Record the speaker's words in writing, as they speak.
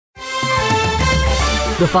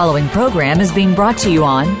The following program is being brought to you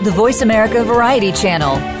on the Voice America Variety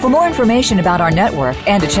Channel. For more information about our network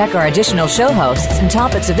and to check our additional show hosts and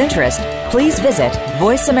topics of interest, please visit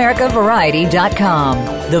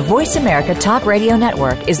voiceamericavariety.com. The Voice America Talk Radio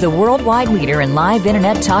Network is the worldwide leader in live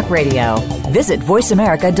Internet talk radio. Visit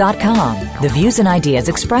voiceamerica.com. The views and ideas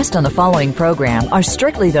expressed on the following program are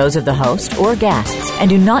strictly those of the host or guests and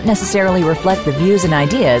do not necessarily reflect the views and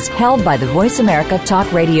ideas held by the Voice America Talk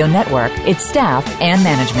Radio Network, its staff, and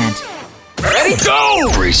management. Ready? Go!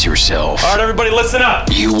 Brace yourself. All right, everybody, listen up.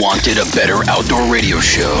 You wanted a better outdoor radio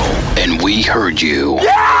show, and we heard you.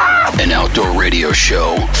 Yeah! An outdoor radio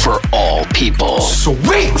show for all people.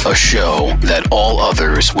 Sweet! A show that all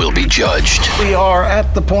others will be judged. We are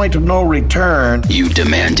at the point of no return. You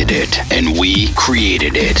demanded it, and we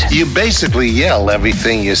created it. You basically yell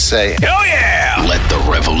everything you say. Hell yeah! Let the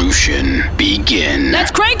revolution begin. Let's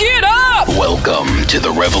crank it up! Welcome to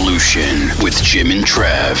The Revolution with Jim and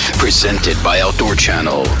Trav. Presented by Outdoor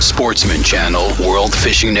Channel, Sportsman Channel, World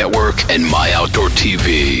Fishing Network, and My Outdoor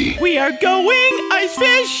TV. We are going ice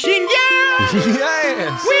fishing, yeah!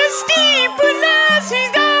 Yes! With Steve Banass,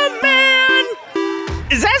 he's the man!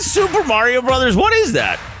 Is that Super Mario Brothers? What is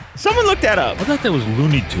that? Someone look that up. I thought that was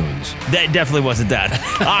Looney Tunes. That definitely wasn't that.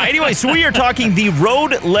 Anyway, so we are talking the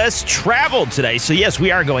road less traveled today. So, yes,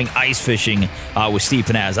 we are going ice fishing with Steve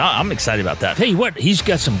Panaz. I'm excited about that. Tell you what, he's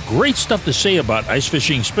got some great stuff to say about ice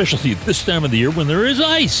fishing, especially this time of the year when there is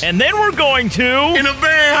ice. And then we're going to... In a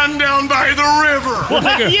van down by the river.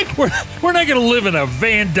 We're not going to live in a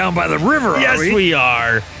van down by the river, Yes, are we? we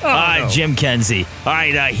are. No. Jim Kenzie. All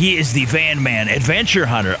right, he is the van man, adventure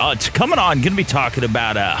hunter. It's coming on, going to be talking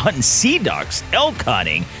about hunting sea ducks, elk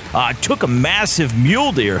hunting. Took a massive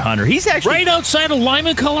mule deer hunter. He's actually... Right outside of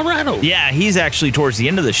Lyman, Colorado. Yeah, he's actually towards the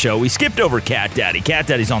end of the show. We skipped over Cat Daddy. Cat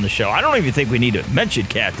Daddy's on the show. I don't even think we need to mention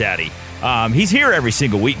Cat Daddy. He's here every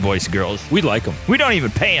single week, boys and girls. We like him. We don't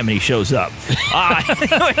even pay him, and he shows up.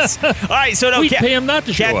 Anyways, all right, so no, We pay him not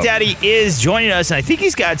to show Cat up. Daddy is joining us, and I think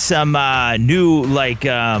he's got some new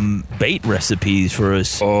bait recipes for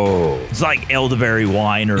us. Oh. It's like elderberry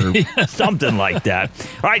wine or something like that.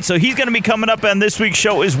 All right, so he's going to be coming up on this week's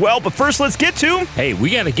show as well. But first, let's get to... Hey,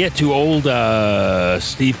 we got to get to old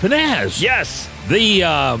Steve Panaz. Yes. The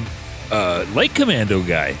Lake Commando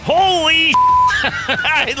guy. Holy All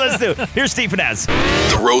right, let's do it. Here's Steve Panaz.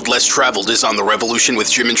 The road less traveled is on The Revolution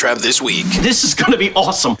with Jim and Trav this week. This is going to be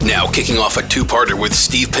awesome. Now kicking off a two-parter with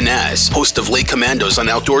Steve Panaz, host of Lake Commandos on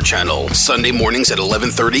Outdoor Channel, Sunday mornings at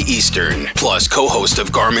 11:30 Eastern, plus co-host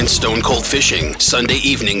of Garmin's Stone Cold Fishing, Sunday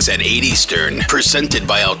evenings at 8 Eastern, presented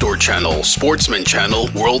by Outdoor Channel, Sportsman Channel,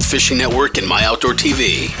 World Fishing Network, and My Outdoor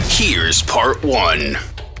TV. Here's part one.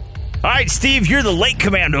 All right, Steve, you're the Lake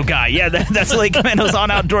Commando guy. Yeah, that's Lake Commandos on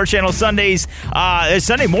Outdoor Channel Sundays,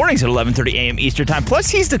 Sunday mornings at 11:30 a.m. Eastern Time. Plus,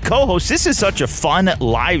 he's the co-host. This is such a fun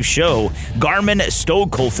live show. Garmin Stone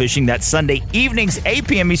Cold Fishing, that's Sunday evenings, 8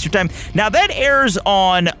 p.m. Eastern Time. Now, that airs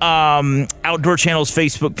on Outdoor Channel's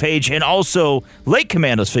Facebook page and also Lake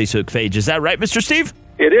Commando's Facebook page. Is that right, Mr. Steve?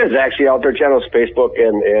 It is actually Outdoor Channel's Facebook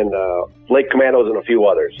and Lake Commandos and a few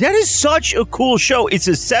others. That is such a cool show. It's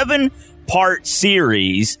a 7-part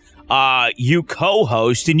series. You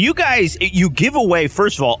co-host, and you guys, you give away,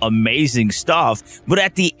 first of all, amazing stuff, but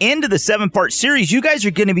at the end of the 7-part series, you guys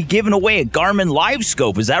are going to be giving away a Garmin Live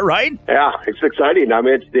Scope. Is that right? Yeah, it's exciting. I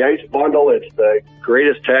mean, it's the ice bundle. It's the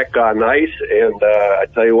greatest tech on ice, and I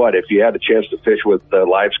tell you what, if you had a chance to fish with the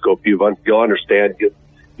Live Scope, you'll understand.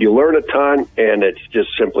 You learn a ton, and it's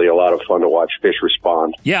just simply a lot of fun to watch fish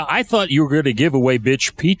respond. Yeah, I thought you were going to give away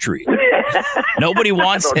Bitch Petrie. Nobody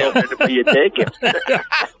wants him. You take it.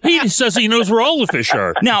 He says he knows where all the fish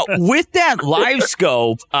are. Now, with that Live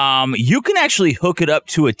Scope, you can actually hook it up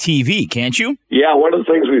to a TV, can't you? Yeah, one of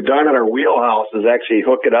the things we've done in our wheelhouse is actually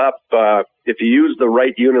hook it up. If you use the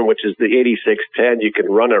right unit, which is the 8610, you can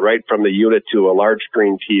run it right from the unit to a large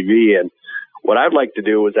screen TV. And what I'd like to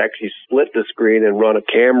do is actually split the screen and run a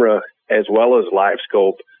camera as well as Live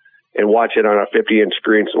Scope and watch it on a 50-inch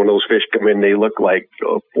screen. So when those fish come in, they look like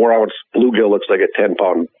a 4-ounce bluegill looks like a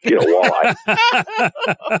 10-pound walleye.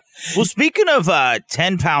 Well, speaking of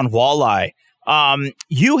 10-pound walleye,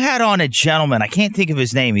 you had on a gentleman, I can't think of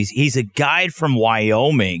his name. He's a guide from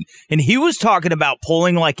Wyoming, and he was talking about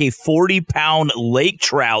pulling like a 40-pound lake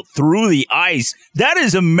trout through the ice. That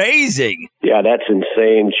is amazing. Yeah, that's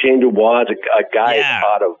insane. Shane Dubois, a guy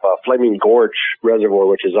out of Flaming Gorge Reservoir,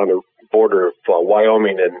 which is on the border of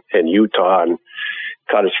Wyoming and Utah, and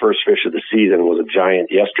caught his first fish of the season. Was a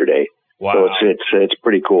giant yesterday. Wow. So it's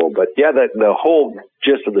pretty cool. But yeah, the whole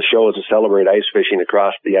gist of the show is to celebrate ice fishing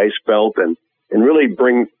across the ice belt, and and really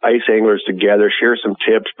bring ice anglers together, share some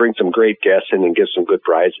tips, bring some great guests in, and give some good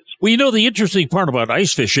prizes. Well, the interesting part about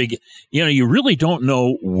ice fishing, you really don't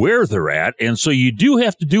know where they're at, and so you do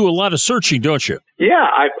have to do a lot of searching, don't you? Yeah,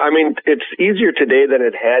 I mean, it's easier today than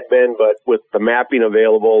it had been, but with the mapping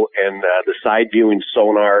available and the side viewing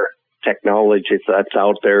sonar technology that's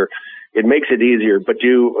out there, it makes it easier. But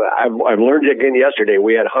I've learned again yesterday,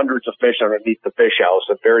 we had hundreds of fish underneath the fish house,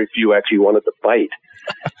 and very few actually wanted to bite.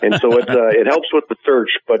 And so it helps with the search,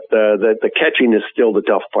 but the catching is still the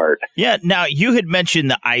tough part. Yeah. Now, you had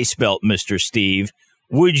mentioned the ice belt, Mr. Steve.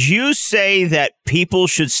 Would you say that people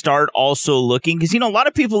should start also looking? Because, a lot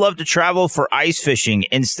of people love to travel for ice fishing.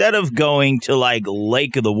 Instead of going to like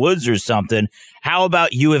Lake of the Woods or something, how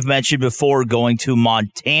about you have mentioned before going to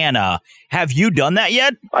Montana? Have you done that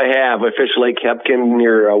yet? I have. I fished Lake Hepkin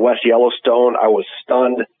near West Yellowstone. I was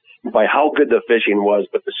stunned by how good the fishing was,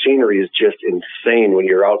 but the scenery is just insane when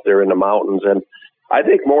you're out there in the mountains. And I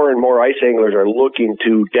think more and more ice anglers are looking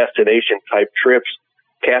to destination-type trips.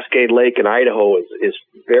 Cascade Lake in Idaho is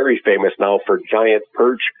very famous now for giant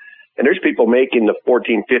perch. And there's people making the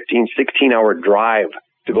 14, 15, 16-hour drive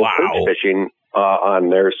to go perch fishing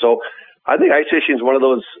on there. So I think ice fishing is one of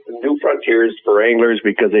those new frontiers for anglers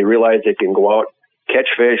because they realize they can go out, catch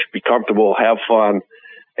fish, be comfortable, have fun.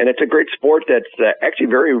 And it's a great sport that's actually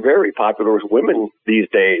very, very popular with women these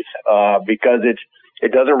days because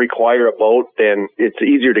it doesn't require a boat, and it's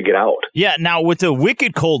easier to get out. Yeah, now with the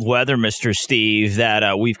wicked cold weather, Mr. Steve,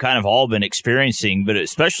 that we've kind of all been experiencing, but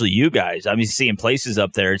especially you guys, I mean, seeing places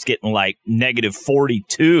up there, it's getting like negative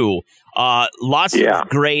 42. Lots of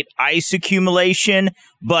great ice accumulation,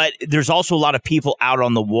 but there's also a lot of people out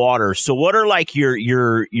on the water. So what are like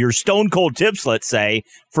your stone cold tips, let's say,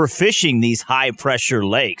 for fishing these high pressure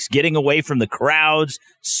lakes, getting away from the crowds,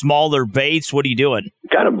 smaller baits? What are you doing?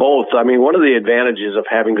 Kind of both. I mean, one of the advantages of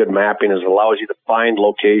having good mapping is it allows you to find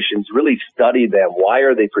locations, really study them. Why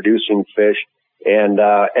are they producing fish? And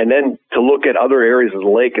then to look at other areas of the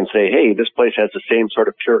lake and say, hey, this place has the same sort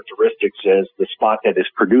of characteristics as the spot that is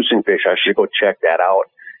producing fish. I should go check that out.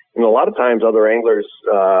 And a lot of times other anglers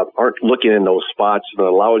aren't looking in those spots, and it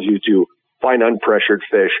allows you to find unpressured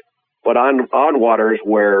fish. But on waters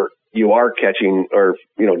where you are catching or,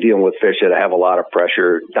 dealing with fish that have a lot of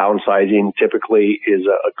pressure, downsizing typically is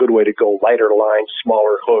a good way to go. Lighter lines,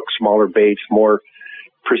 smaller hooks, smaller baits, more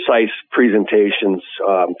precise presentations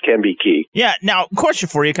can be key. Yeah. Now, question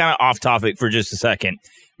for you, kind of off topic for just a second.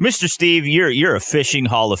 Mr. Steve, you're a fishing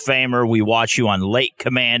Hall of Famer. We watch you on Lake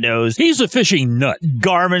Commandos. He's a fishing nut.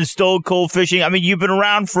 Garmin Stone Cold Fishing. I mean, you've been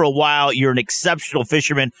around for a while. You're an exceptional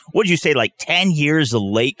fisherman. What'd you say, like 10 years of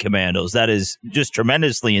Lake Commandos? That is just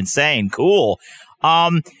tremendously insane. Cool.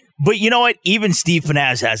 But you know what? Even Steve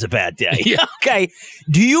Panaz has a bad day. Yeah. Okay.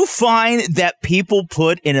 Do you find that people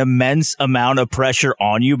put an immense amount of pressure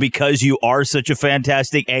on you because you are such a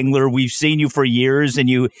fantastic angler? We've seen you for years and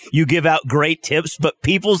you give out great tips, but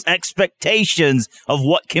people's expectations of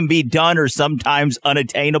what can be done are sometimes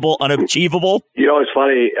unattainable, unachievable. It's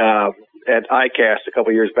funny. At ICAST a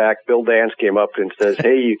couple of years back, Bill Dance came up and says,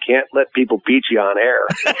 hey, you can't let people beat you on air.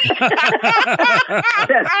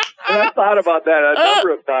 And I thought about that a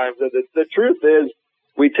number of times. The truth is,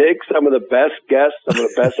 we take some of the best guests, some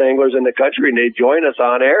of the best anglers in the country, and they join us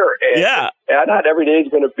on air. And not every day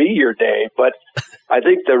is going to be your day, but I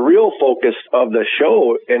think the real focus of the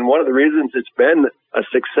show, and one of the reasons it's been a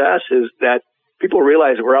success, is that people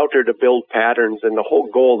realize we're out there to build patterns, and the whole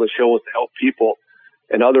goal of the show is to help people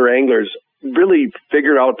and other anglers really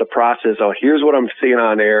figure out the process of here's what I'm seeing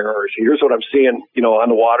on air, or here's what I'm seeing, on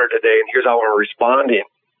the water today, and here's how I'm responding.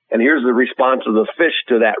 And here's the response of the fish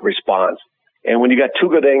to that response. And when you got two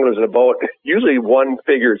good anglers in a boat, usually one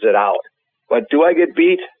figures it out. But do I get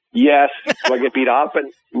beat? Yes. Do I get beat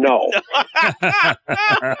often? No.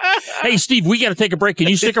 Hey, Steve, we got to take a break. Can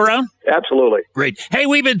you stick around? Absolutely. Great. Hey,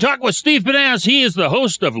 we've been talking with Steve Panaz. He is the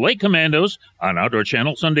host of Lake Commandos on Outdoor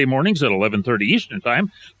Channel Sunday mornings at 11:30 Eastern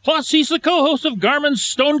Time. Plus, he's the co-host of Garmin's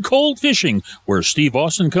Stone Cold Fishing, where Steve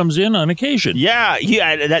Austin comes in on occasion.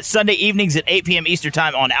 Yeah, that's Sunday evenings at 8 p.m. Eastern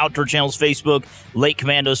Time on Outdoor Channel's Facebook, Lake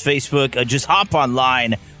Commandos Facebook. Just hop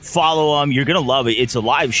online, follow them. You're going to love it. It's a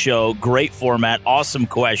live show, great format, awesome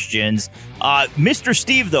questions. Mr.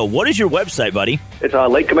 Steve, though, what is your website, buddy? It's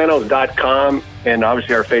lakecommandos.com, and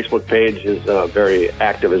obviously our Facebook page is very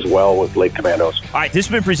active as well with Lake Commandos. All right, this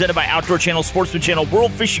has been presented by Outdoor Channel, Sportsman Channel,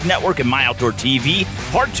 World Fishing Network, and My Outdoor TV.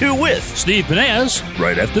 Part 2 with Steve Panaz,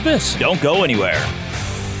 right after this. Don't go anywhere.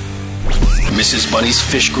 Mrs. Bunny's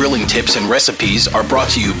fish grilling tips and recipes are brought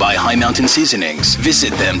to you by High Mountain Seasonings.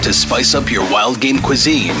 Visit them to spice up your wild game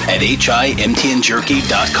cuisine at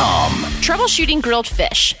himtnjerky.com. Troubleshooting grilled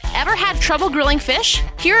fish. Ever had trouble grilling fish?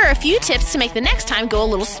 Here are a few tips to make the next time go a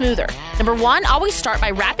little smoother. Number 1, always start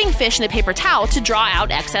by wrapping fish in a paper towel to draw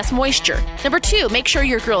out excess moisture. Number 2, make sure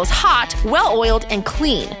your grill is hot, well-oiled, and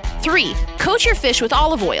clean. 3, coat your fish with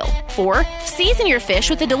olive oil. 4, season your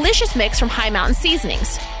fish with a delicious mix from High Mountain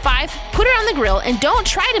Seasonings. 5, put it on the grill and don't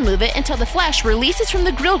try to move it until the flesh releases from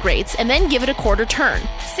the grill grates and then give it a quarter turn.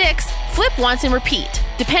 6, flip once and repeat.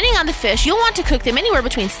 Depending on the fish, you'll want to cook them anywhere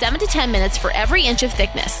between 7 to 10 minutes for every inch of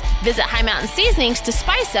thickness. Visit High Mountain Seasonings to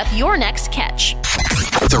spice up your next catch.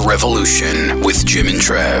 The Revolution with Jim and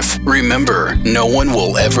Trav. Remember, no one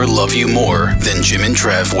will ever love you more than Jim and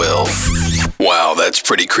Trav will. Wow, that's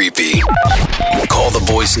pretty creepy. Call the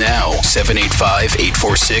boys now,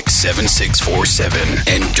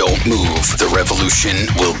 785-846-7647. And don't move. The Revolution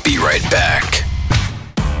will be right back.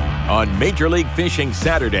 On Major League Fishing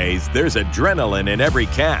Saturdays, there's adrenaline in every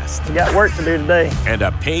cast. We got work to do today. And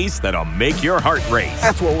a pace that'll make your heart race.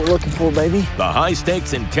 That's what we're looking for, baby. The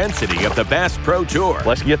high-stakes intensity of the Bass Pro Tour.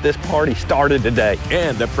 Let's get this party started today.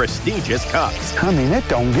 And the prestigious cups. I mean, it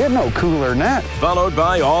don't get no cooler than that. Followed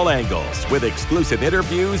by all angles with exclusive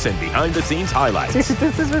interviews and behind-the-scenes highlights. Dude,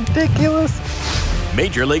 this is ridiculous.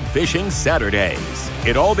 Major League Fishing Saturdays.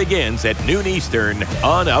 It all begins at noon Eastern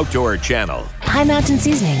on Outdoor Channel. High Mountain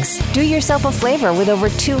Seasonings. Do yourself a flavor with over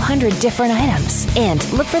 200 different items. And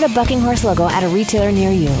look for the Bucking Horse logo at a retailer near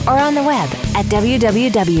you or on the web at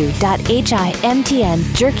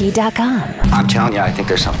www.himtnjerky.com. I'm telling you, I think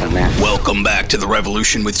there's something there. Welcome back to The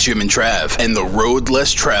Revolution with Jim and Trav and the road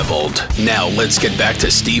less traveled. Now let's get back to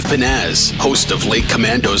Steve Panaz, host of Lake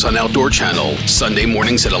Commandos on Outdoor Channel, Sunday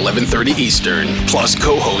mornings at 11:30 Eastern, plus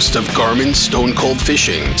co-host of Garmin Stone Cold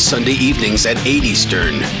Fishing, Sunday evenings at 8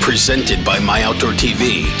 Eastern, presented by My Outdoor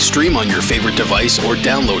TV. Stream on your favorite device or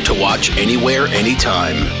download to watch anywhere,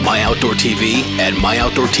 anytime. My Outdoor TV at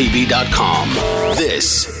myoutdoortv.com.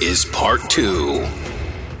 This is part 2.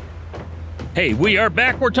 Hey, we are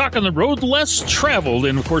back. We're talking the road less traveled.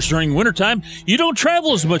 And, of course, during wintertime, you don't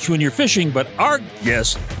travel as much when you're fishing, but our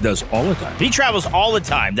guest does all the time. He travels all the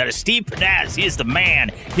time. That is Steve Panaz. He is the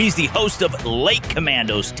man. He's the host of Lake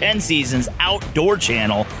Commandos, 10 Seasons Outdoor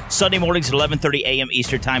Channel, Sunday mornings at 11:30 a.m.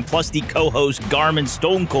 Eastern Time, plus the co-host Garmin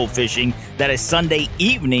Stone Cold Fishing. That is Sunday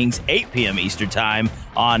evenings, 8 p.m. Eastern Time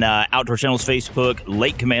on Outdoor Channel's Facebook,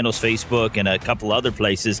 Lake Commandos Facebook, and a couple other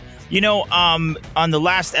places. You know, on the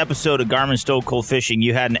last episode of Garmin Stone Cold Fishing,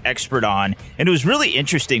 you had an expert on, and it was really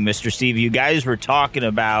interesting, Mr. Steve. You guys were talking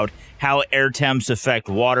about how air temps affect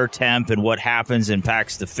water temp and what happens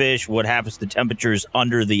impacts the fish, what happens to temperatures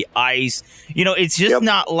under the ice. You know, it's just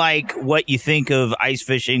not like what you think of ice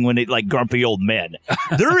fishing when it like grumpy old men.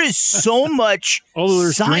 There is so much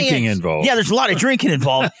there's science. Drinking involved. Yeah, there's a lot of drinking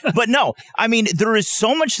involved. But no, I mean, there is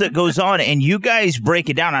so much that goes on, and you guys break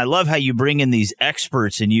it down. I love how you bring in these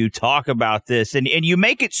experts and you talk about this, and you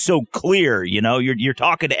make it so clear. You know, you're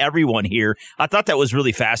talking to everyone here. I thought that was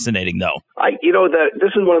really fascinating, though.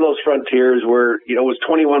 This is one of those frontiers where, it was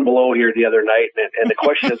 21 below here the other night. And the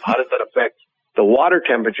question is, how does that affect the water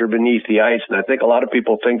temperature beneath the ice? And I think a lot of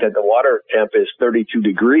people think that the water temp is 32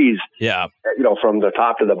 degrees, from the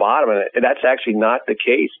top to the bottom. And that's actually not the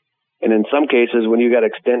case. And in some cases, when you got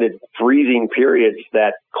extended freezing periods,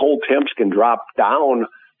 that cold temps can drop down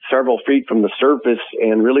several feet from the surface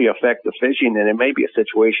and really affect the fishing. And it may be a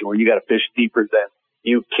situation where you got to fish deeper than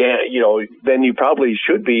you can, then you probably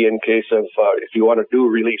should be in case of, if you want to do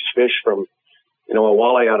release fish from, a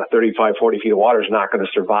walleye out of 35, 40 feet of water is not going to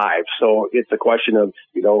survive. So it's a question of,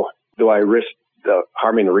 do I risk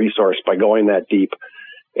harming the resource by going that deep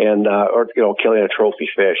and, or killing a trophy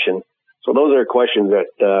fish? And so those are questions that,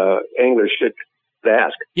 anglers should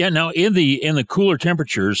ask. Yeah, now in the cooler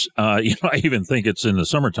temperatures, I even think it's in the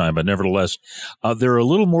summertime, but nevertheless, they're a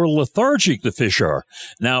little more lethargic, the fish are.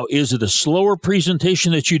 Now, is it a slower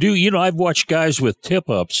presentation that you do? I've watched guys with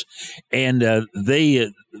tip-ups, and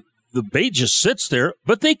the bait just sits there,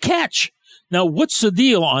 but they catch. Now, what's the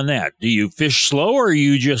deal on that? Do you fish slow, or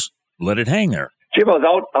you just let it hang there? Jim, I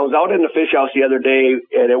was out in the fish house the other day,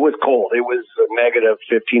 and it was cold. It was negative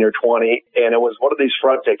 15 or 20, and it was one of these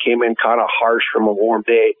fronts that came in kind of harsh from a warm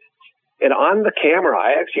day. And on the camera,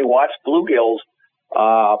 I actually watched bluegills,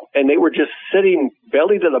 and they were just sitting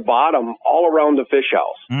belly to the bottom all around the fish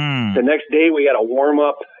house. The next day, we had a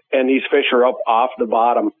warm-up, and these fish are up off the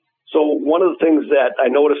bottom. So one of the things that I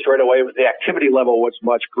noticed right away was the activity level was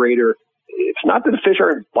much greater. It's not that the fish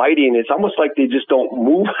aren't biting. It's almost like they just don't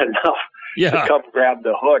move enough to come grab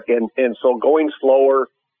the hook. And so going slower,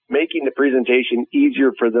 making the presentation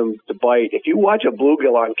easier for them to bite. If you watch a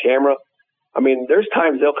bluegill on camera, I mean, there's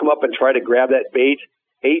times they'll come up and try to grab that bait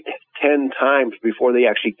 8-10 times before they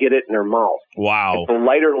actually get it in their mouth. Wow. And the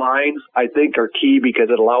lighter lines, I think, are key because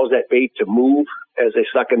it allows that bait to move as they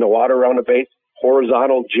suck in the water around the bait.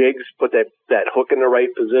 Horizontal jigs put that hook in the right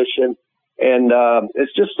position. And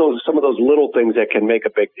it's just some of those little things that can make a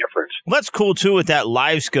big difference. Well, that's cool, too, with that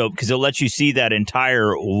live scope because it lets you see that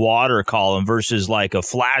entire water column versus like a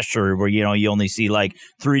flasher where, you only see like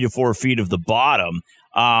 3 to 4 feet of the bottom.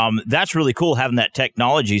 That's really cool having that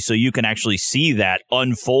technology so you can actually see that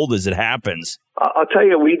unfold as it happens. I'll tell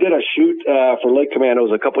you, we did a shoot for Lake Commandos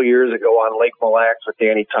a couple years ago on Lake Mille Lacs with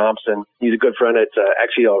Danny Thompson. He's a good friend. It's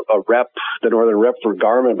actually a rep, the northern rep for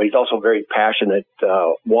Garmin, but he's also a very passionate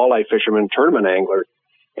walleye fisherman, tournament angler.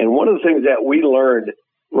 And one of the things that we learned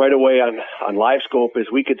right away on LiveScope is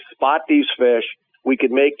we could spot these fish. We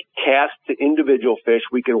could make casts to individual fish.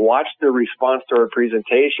 We could watch their response to our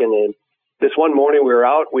presentation. And this one morning we were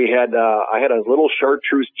out, I had a little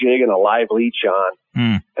chartreuse jig and a live leech on.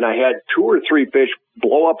 And I had 2 or 3 fish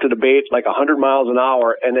blow up to the bait like 100 miles an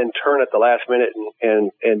hour and then turn at the last minute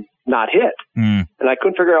and not hit. And I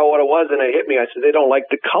couldn't figure out what it was, and it hit me. I said, they don't like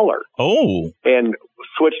the color. Oh. And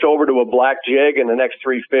switched over to a black jig, and the next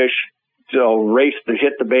 3 fish raced to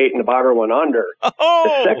hit the bait, and the bobber went under.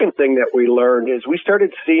 Oh. The second thing that we learned is we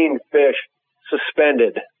started seeing fish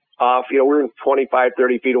suspended off. We're in 25,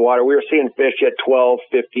 30 feet of water. We were seeing fish at 12,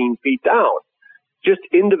 15 feet down. Just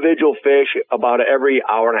individual fish about every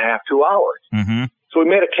hour and a half, 2 hours. Mm-hmm. So we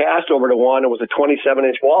made a cast over to one. It was a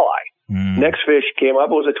 27-inch walleye. Next fish came up.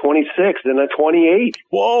 It was a 26, then a 28.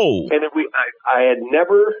 Whoa. And I had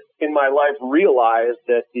never in my life realized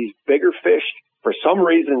that these bigger fish, for some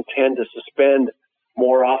reason, tend to suspend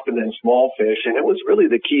more often than small fish. And it was really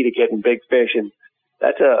the key to getting big fish. And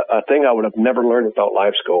that's a thing I would have never learned without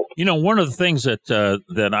LiveScope. One of the things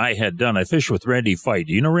that I had done, I fished with Randy Fight.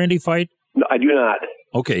 Do you know Randy Fight? No, I do not.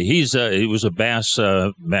 Okay, he was a bass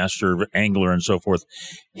master angler and so forth.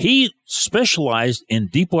 He specialized in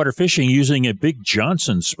deep water fishing using a big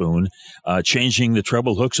Johnson spoon, changing the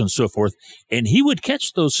treble hooks and so forth. And he would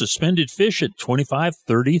catch those suspended fish at 25,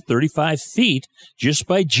 30, 35 feet just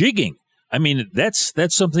by jigging. I mean, that's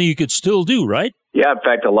something you could still do, right? Yeah, in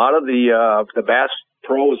fact, a lot of the bass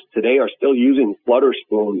pros today are still using flutter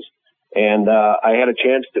spoons. And I had a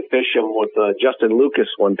chance to fish them with Justin Lucas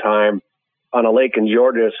one time on a lake in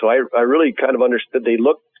Georgia. So I really kind of understood. They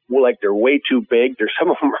look like they're way too big.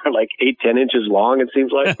 Some of them are like 8-10 inches long, it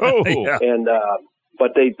seems like. Oh, yeah. And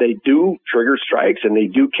but they do trigger strikes and they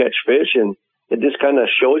do catch fish. And it just kind of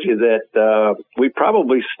shows you that we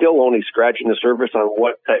probably still only scratching the surface on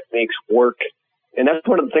what techniques work. And that's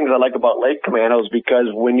one of the things I like about Lake Commandos,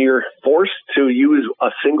 because when you're forced to use a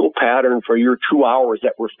single pattern for your 2 hours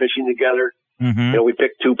that we're fishing together, we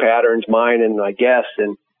picked 2 patterns, mine and my guess,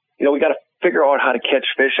 and we got to figure out how to catch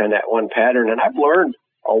fish on that one pattern. And I've learned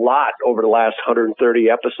a lot over the last 130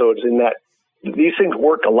 episodes in that these things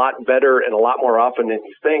work a lot better and a lot more often than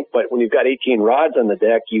you think. But when you've got 18 rods on the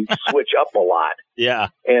deck, you switch up a lot. Yeah.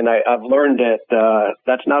 And I've learned that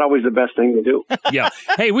that's not always the best thing to do. Yeah.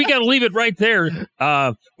 Hey, we got to leave it right there.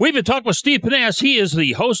 We've been talking with Steve Panass. He is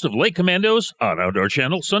the host of Lake Commandos on Outdoor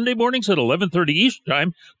Channel, Sunday mornings at 11:30 Eastern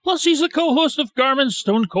Time. Plus, he's the co-host of Garmin's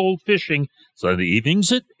Stone Cold Fishing, Sunday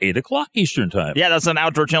evenings at 8 o'clock Eastern Time. Yeah, that's on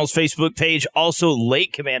Outdoor Channel's Facebook page. Also,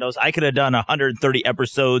 Lake Commandos. I could have done 130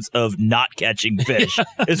 episodes of not catching fish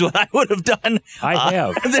is what I would have done. I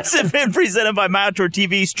have. This has been presented by My Outdoor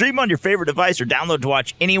TV. Stream on your favorite device or download to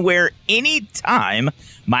watch anywhere, anytime.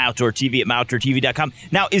 My Outdoor TV at myoutdoortv.com.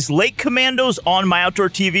 Now, is Lake Commandos on My Outdoor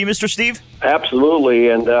TV, Mr. Steve? Absolutely,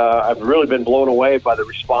 and I've really been blown away by the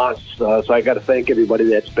response. So I got to thank everybody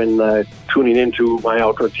that's been tuning into My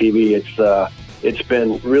Outdoor TV. It's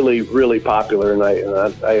been really, really popular, and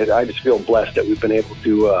I just feel blessed that we've been able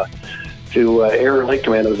to air Lake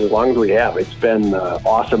Commandos as long as we have. It's been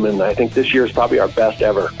awesome, and I think this year is probably our best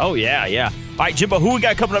ever. Oh, yeah, yeah. All right, Jimbo, who we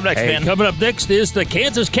got coming up next, man? Coming up next is the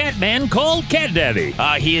Kansas cat man called Cat Daddy.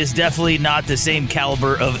 He is definitely not the same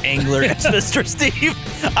caliber of angler as Mr. Steve.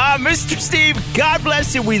 Mr. Steve, God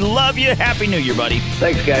bless you. We love you. Happy New Year, buddy.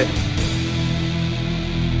 Thanks, guys.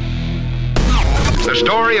 The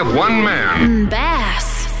story of one man.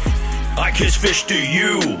 Bass. I kiss fish to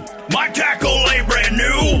you. My tackle ain't brand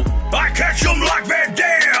new. I catch them like Van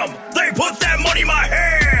Dam. They put that money in my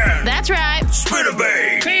hand. That's right.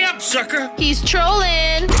 Spinnerbait. Pay up, sucker. He's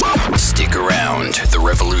trolling. Stick around. The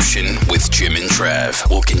revolution with Jim and Trav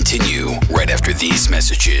will continue right after these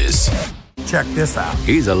messages. Check this out.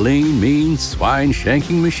 He's a lean, mean,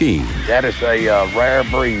 swine-shanking machine. That is a rare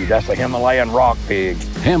breed. That's a Himalayan rock pig.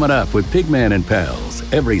 Ham it up with Pigman and Pals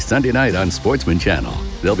every Sunday night on Sportsman Channel.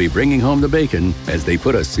 They'll be bringing home the bacon as they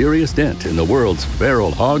put a serious dent in the world's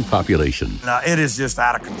feral hog population. Now, it is just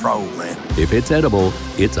out of control, man. If it's edible,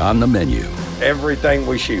 it's on the menu. Everything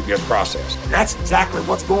we shoot gets processed. That's exactly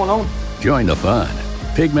what's going on. Join the fun.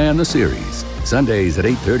 Pigman the Series, Sundays at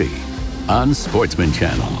 8:30 on Sportsman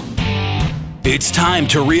Channel. It's time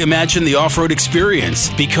to reimagine the off-road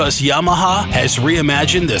experience because Yamaha has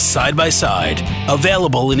reimagined the side-by-side.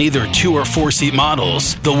 Available in either 2 or 4-seat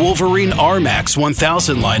models, the Wolverine R-Max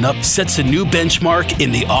 1000 lineup sets a new benchmark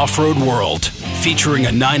in the off-road world. Featuring a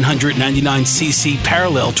 999cc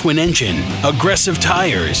parallel twin engine, aggressive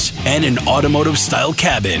tires, and an automotive-style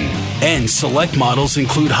cabin. And select models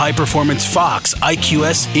include high-performance Fox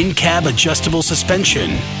IQS in-cab adjustable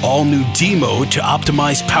suspension, all-new D-Mode to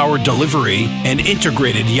optimize power delivery, an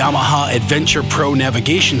integrated Yamaha Adventure Pro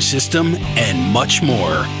navigation system, and much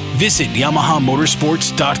more. Visit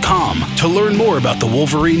YamahaMotorsports.com to learn more about the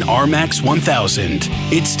Wolverine R-Max 1000.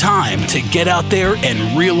 It's time to get out there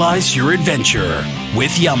and realize your adventure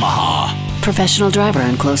with Yamaha. Professional driver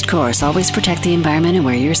and closed course. Always protect the environment and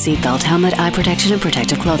wear your seatbelt, helmet, eye protection, and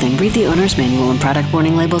protective clothing. Read the owner's manual and product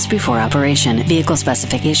warning labels before operation. Vehicle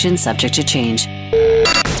specifications subject to change.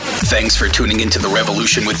 Thanks for tuning into The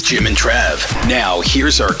Revolution with Jim and Trav. Now,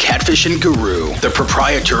 here's our catfishing guru, the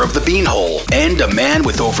proprietor of the Beanhole, and a man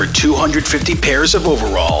with over 250 pairs of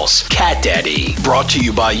overalls, Cat Daddy. Brought to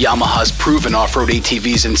you by Yamaha's proven off-road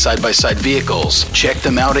ATVs and side-by-side vehicles. Check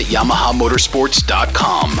them out at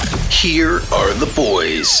YamahaMotorsports.com. Here are the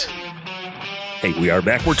boys. Hey, we are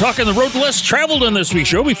back. We're talking the road less traveled on this week's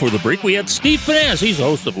show. Before the break, we had Steve Panaz. He's the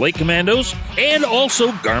host of Lake Commandos and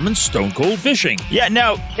also Garmin's Stone Cold Fishing. Yeah,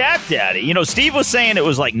 now, Cat Daddy, Steve was saying it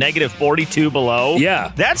was like negative 42 below.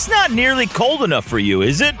 Yeah. That's not nearly cold enough for you,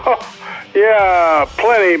 is it? Oh, yeah,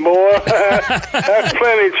 plenty, boy. That's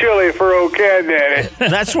plenty chilly for old Cat Daddy.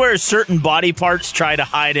 That's where certain body parts try to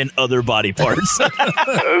hide in other body parts.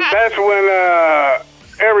 That's when,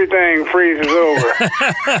 everything freezes over.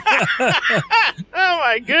 Oh,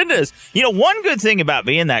 my goodness. One good thing about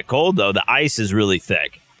being that cold, though, the ice is really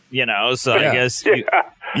thick. So I guess... Yeah.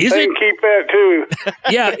 They can keep that, too.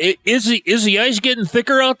 Yeah, is the ice getting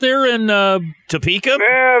thicker out there in Topeka?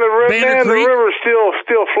 Yeah, the river's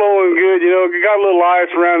still flowing good. You got a little ice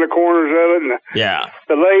around the corners of it. And yeah.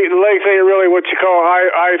 The lakes ain't really what you call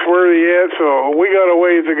ice-worthy yet, so we got a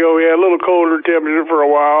ways to go yet. A little colder temperature for a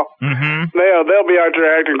while. Mm-hmm. They'll be out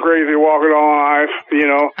there acting crazy walking on ice,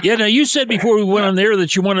 Yeah, now you said before we went on there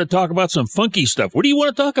that you wanted to talk about some funky stuff. What do you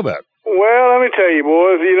want to talk about? Well, let me tell you,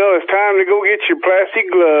 boys, it's time to go get your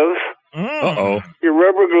plastic gloves. Uh-oh. Your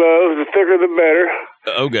rubber gloves, the thicker the better.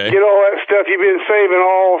 Okay. Get all that stuff you've been saving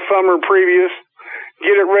all summer previous.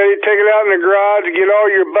 Get it ready, take it out in the garage, get all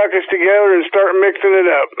your buckets together and start mixing it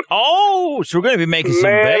up. Oh, so we're going to be making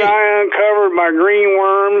some bait. I uncovered my green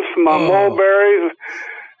worms, my mulberries.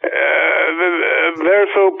 They're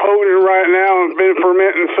so potent right now and been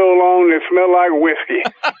fermenting so long they smell like whiskey.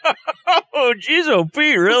 Oh, geez,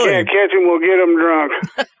 Pete, really? Can't catch them, we'll get them drunk.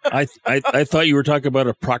 I thought you were talking about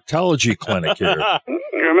a proctology clinic here. Let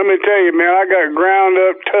me tell you, man, I got ground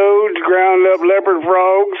up toads, ground up leopard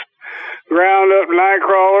frogs, ground up night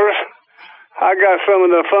crawlers. I got some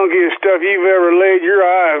of the funkiest stuff you've ever laid your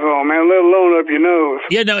eyes on, man, let alone up your nose.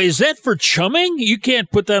 Yeah, now, is that for chumming? You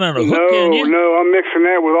can't put that on a hook, can you? No, I'm mixing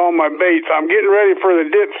that with all my baits. I'm getting ready for the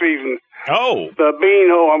dip season. Oh. The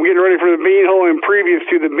bean hole. I'm getting ready for the bean hole and previous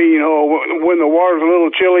to the bean hole when the water's a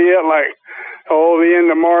little chilly yet, like, the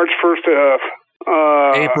end of March, first of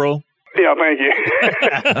April. Yeah, thank you.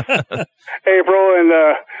 April, and,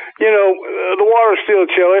 the water's still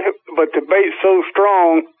chilly, but the bait's so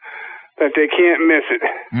strong that they can't miss it.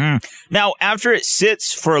 Now, after it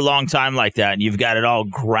sits for a long time like that, and you've got it all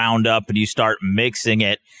ground up and you start mixing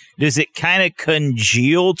it, does it kind of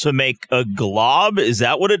congeal to make a glob? Is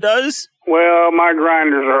that what it does? Well, my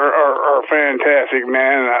grinders are fantastic,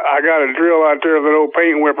 man. I got a drill out there with an old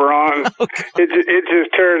paint whipper on. Okay. It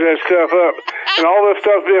just tears that stuff up. And all this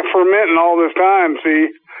stuff's been fermenting all this time,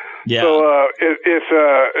 see? Yeah. So it's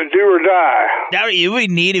do or die. Now, you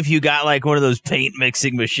would need if you got like one of those paint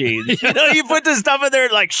mixing machines. You put the stuff in there,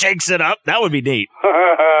 it like shakes it up. That would be neat.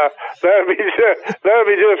 That'd be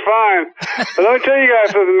just fine. But let me tell you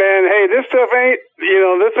guys something, man. Hey, this stuff ain't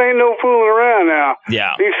no fooling around now.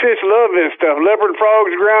 Yeah. These fish love this stuff. Leopard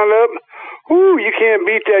frogs ground up. Ooh, you can't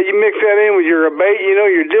beat that. You mix that in with your bait,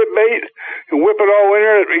 your dip bait, and whip it all in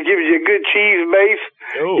there. It gives you a good cheese base.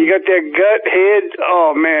 Ooh. You got that gut head.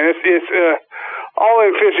 Oh man, it's all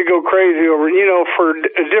them fish that go crazy over, for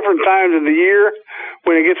different times of the year.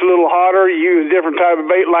 When it gets a little hotter, you use a different type of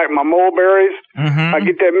bait, like my mulberries. Mm-hmm. I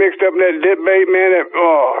get that mixed up in that dip bait, man.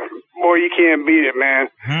 Boy, you can't beat it, man.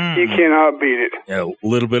 You cannot beat it. Yeah, a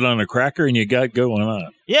little bit on a cracker, and you got going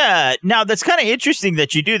on. Yeah. Now, that's kind of interesting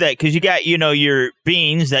that you do that, because you got, your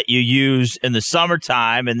beans that you use in the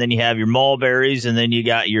summertime, and then you have your mulberries, and then you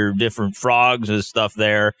got your different frogs and stuff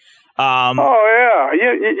there. Man,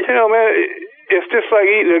 it's just like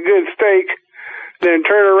eating a good steak. Then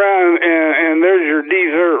turn around and there's your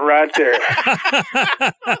dessert right there.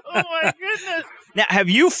 Oh, my goodness. Now, have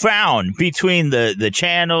you found between the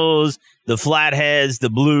channels, the flatheads,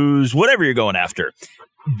 the blues, whatever you're going after,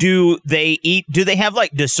 do they have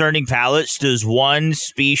like discerning palates? Does one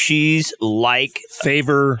species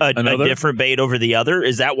favor a different bait over the other?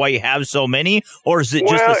 Is that why you have so many? Or is it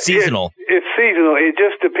just a seasonal? It's seasonal. It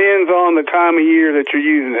just depends on the time of year that you're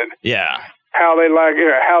using it. Yeah. How they like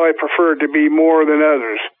it, how they prefer it to be more than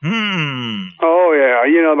others. Oh, yeah.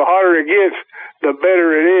 The hotter it gets, the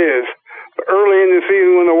better it is. But early in the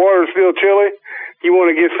season when the water's still chilly, you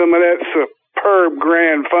want to get some of that superb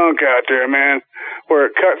Grand Funk out there, man, where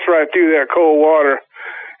it cuts right through that cold water,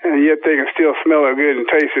 and yet they can still smell it good and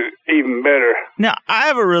taste it even better. Now, I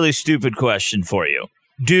have a really stupid question for you.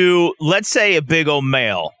 Let's say a big old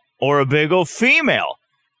male or a big old female,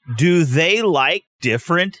 do they like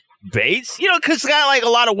different baits? Because like a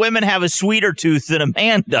lot of women have a sweeter tooth than a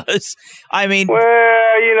man does. I mean, well,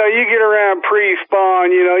 you get around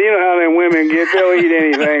pre-spawn, you know how them women get. They'll eat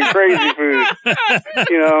anything, crazy food,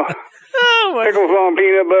 pickles on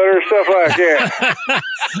peanut butter, stuff like that.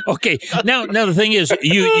 Okay, now the thing is,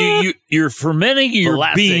 you're fermenting your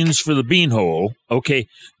beans for the bean hole. Okay,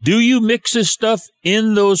 do you mix this stuff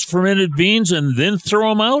in those fermented beans and then throw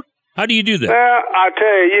them out? How do you do that? Well, I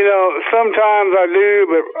tell you, sometimes I do,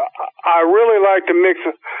 but I really like to mix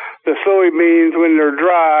the soybeans when they're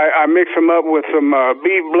dry. I mix them up with some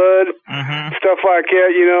beef blood, stuff like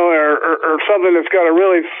that, or something that's got a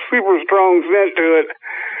really super strong scent to it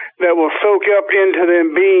that will soak up into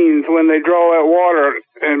them beans when they draw that water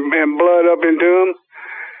and blood up into them.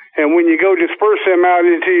 And when you go disperse them out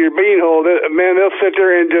into your bean hole, they'll sit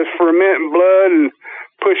there and just ferment blood and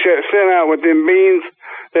push that scent out with them beans.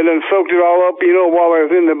 They done soaked it all up, while it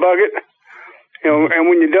was in the bucket. And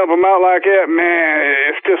when you dump them out like that, man,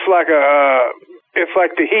 it's just like it's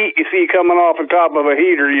like the heat you see coming off the top of a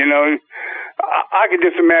heater, I can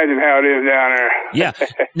just imagine how it is down there. Yeah.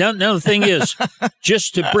 Now the thing is,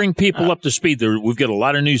 just to bring people up to speed, we've got a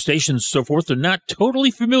lot of news stations and so forth. They're not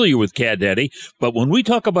totally familiar with Cad Daddy, but when we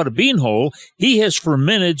talk about a bean hole, he has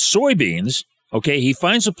fermented soybeans. Okay, he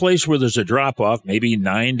finds a place where there's a drop-off, maybe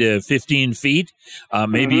 9 to 15 feet,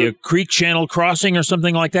 maybe a creek channel crossing or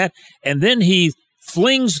something like that, and then he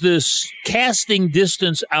flings this casting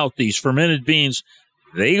distance out, these fermented beans.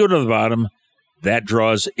 They go to the bottom. That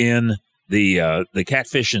draws in the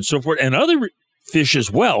catfish and so forth, and other fish as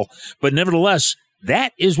well, but nevertheless,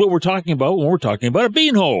 that is what we're talking about when we're talking about a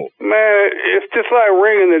bean hole. Man, it's just like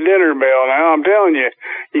ringing the dinner bell now, I'm telling you.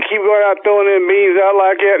 You keep going out throwing them beans out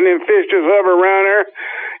like that, and then fish just hover around there,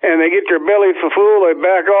 and they get their bellies so full, they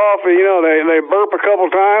back off, and, they burp a couple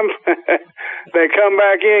times. They come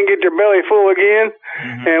back in, get their belly full again,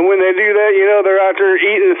 and when they do that, they're out there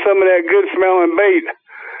eating some of that good-smelling bait.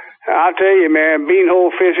 I'll tell you, man,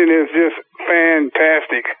 beanhole fishing is just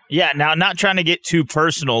fantastic. Yeah, now, not trying to get too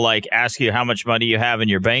personal, like ask you how much money you have in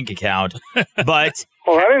your bank account, but...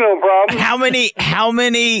 Well, that ain't no problem. How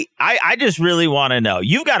many, I just really want to know.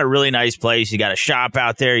 You've got a really nice place. You got a shop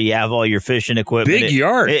out there. You have all your fishing equipment. Big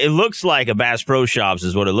yard. It looks like a Bass Pro Shops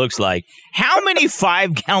is what it looks like. How many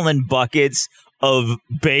 5-gallon buckets of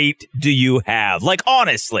bait do you have? Like,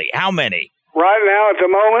 honestly, how many? Right now, at the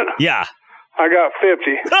moment? Yeah. I got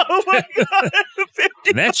 50. Oh, my God. 50.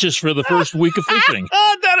 And that's just for the first week of fishing.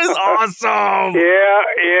 That is awesome. Yeah.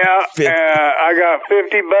 I got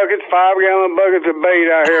 50 buckets, 5-gallon buckets of bait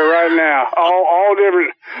out here right now. All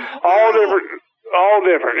different,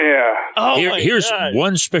 yeah. Oh, here's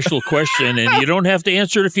one special question, and you don't have to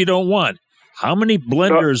answer it if you don't want. How many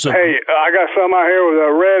blenders of... Hey, I got some out here with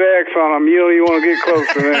a red X on them. You don't even want to get close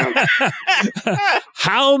to them.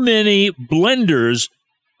 How many blenders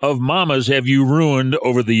of mamas have you ruined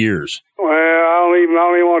over the years? Well, I don't even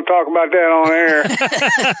want to talk about that on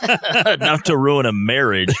air. Enough to ruin a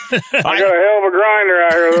marriage. I got a hell of a grinder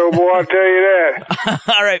out here, little boy, I'll tell you that.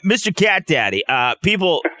 All right, Mr. Cat Daddy,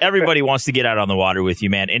 everybody wants to get out on the water with you,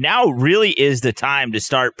 man. And now really is the time to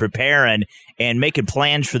start preparing and making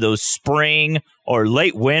plans for those spring or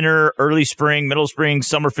late winter, early spring, middle spring,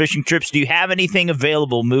 summer fishing trips. Do you have anything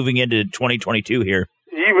available moving into 2022 here?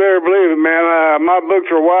 You better believe believe it, man. My books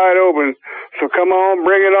are wide open. So come on,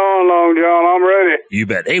 bring it on, Long John. I'm ready. You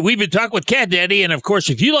bet. Hey, we've been talking with Cat Daddy, and of course,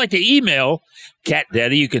 if you like to email Cat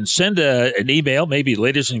Daddy, you can send an email, maybe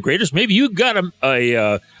latest and greatest. Maybe you got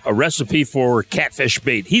a recipe for catfish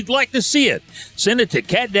bait. He'd like to see it. Send it to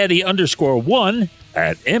catdaddy_1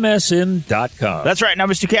 at msn.com. That's right. Now,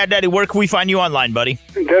 Mr. Cat Daddy, where can we find you online, buddy?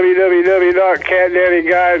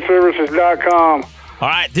 www.catdaddyguideservices.com. All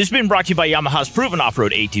right, this has been brought to you by Yamaha's proven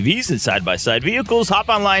off-road ATVs and side-by-side vehicles. Hop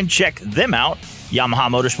online, check them out,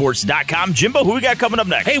 YamahaMotorsports.com. Jimbo, who we got coming up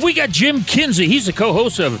next? Hey, we got Jim Kinsey. He's the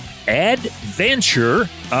co-host of Adventure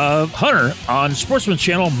Hunter on Sportsman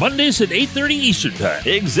Channel, Mondays at 8:30 Eastern Time.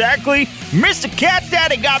 Exactly. Mr. Cat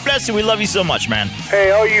Daddy, God bless you. We love you so much, man. Hey,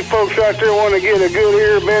 all you folks out there want to get a good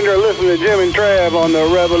ear bender, listen to Jim and Trav on the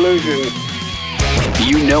Revolution.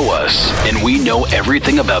 You know us, and we know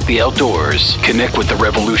everything about the outdoors. Connect with The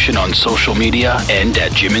Revolution on social media and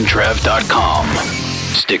at jimandtrav.com.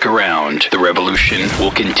 Stick around. The Revolution will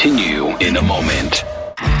continue in a moment.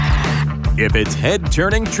 If it's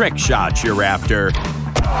head-turning trick shots you're after,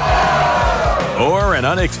 or an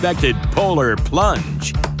unexpected polar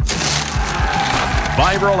plunge,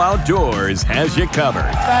 Viral Outdoors has you covered.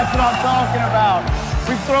 That's what I'm talking about.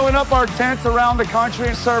 We're throwing up our tents around the country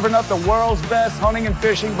and serving up the world's best hunting and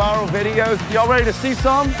fishing viral videos. Y'all ready to see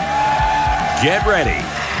some? Get ready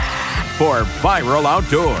for Viral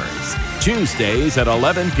Outdoors, Tuesdays at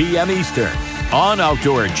 11 p.m. Eastern on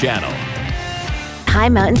Outdoor Channel. High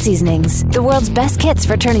Mountain Seasonings, the world's best kits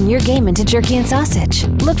for turning your game into jerky and sausage.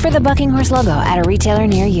 Look for the Bucking Horse logo at a retailer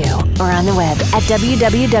near you or on the web at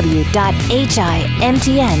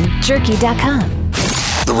www.himtnjerky.com.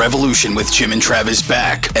 The Revolution with Jim and Trav is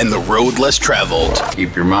back, and the road less traveled.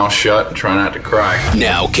 Keep your mouth shut and try not to cry.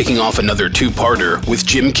 Now, kicking off another two-parter with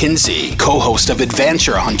Jim Kinsey, co-host of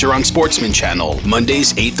Adventure Hunter on Sportsman Channel,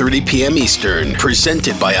 Mondays 8:30 p.m. Eastern.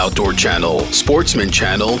 Presented by Outdoor Channel, Sportsman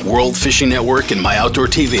Channel, World Fishing Network, and My Outdoor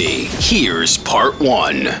TV. Here's part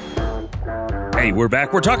one. Hey, we're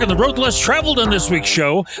back. We're talking the road less traveled on this week's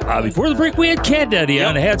show. Before the break, we had Cat Daddy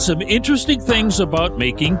on. Had some interesting things about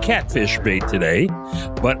making catfish bait today.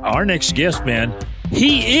 But our next guest, man,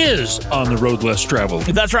 he is on the road less traveled.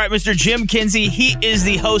 That's right, Mr. Jim Kinsey. He is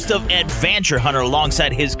the host of Adventure Hunter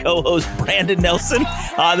alongside his co-host, Brandon Nelson.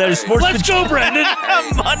 That is Sportsman. Let's go, Brandon.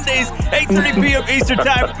 Mondays, 8:30 p.m. Eastern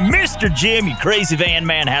Time. Mr. Jim, you crazy van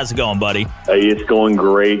man. How's it going, buddy? Hey, it's going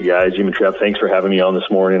great, guys. Jim and Trav, thanks for having me on this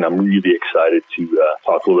morning. I'm really excited to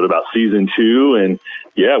talk a little bit about season 2. And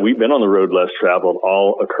yeah, we've been on the road less traveled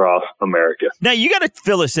all across America. Now, you got to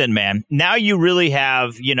fill us in, man. Now you really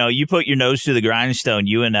have, you put your nose to the grindstone,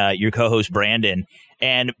 you and your co-host Brandon,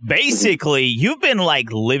 and basically you've been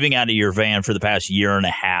like living out of your van for the past year and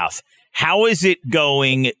a half. How is it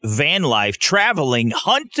going, van life, traveling,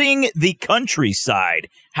 hunting the countryside?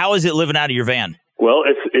 How is it living out of your van? Well,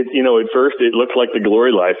 at first it looks like the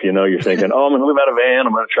glory life. You're thinking, oh, I'm going to live out of a van.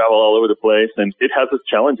 I'm going to travel all over the place. And it has its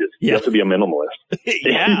challenges. Yeah. You have to be a minimalist.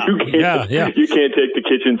 Yeah. You can't take the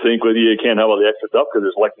kitchen sink with you. You can't have all the extra stuff because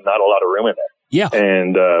there's like not a lot of room in there. Yeah.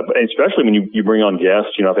 And especially when you bring on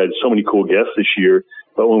guests, I've had so many cool guests this year.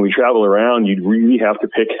 But when we travel around, you really have to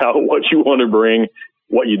pick out what you want to bring,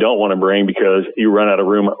 what you don't want to bring, because you run out of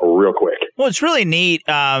room real quick. Well, it's really neat,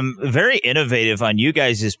 very innovative on you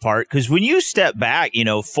guys' part, because when you step back,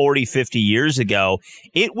 40, 50 years ago,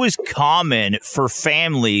 it was common for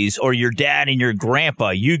families or your dad and your grandpa,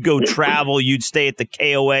 you'd go travel, you'd stay at the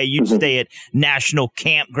KOA, you'd stay at national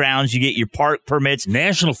campgrounds, you get your park permits.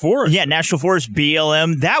 National Forest. Yeah, National Forest,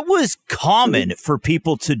 BLM. That was common for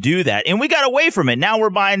people to do that, and we got away from it. Now we're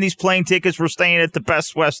buying these plane tickets, we're staying at the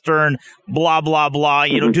Best Western, blah, blah, blah.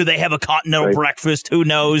 Do they have a continental breakfast? Who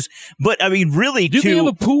knows? But I mean, really, do they have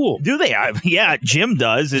a pool? Do they? Yeah, Jim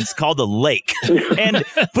does. It's called a lake.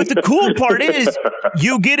 But the cool part is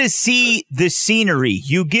you get to see the scenery.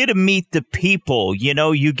 You get to meet the people.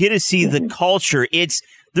 You get to see the culture.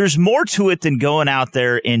 There's more to it than going out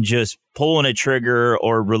there and just pulling a trigger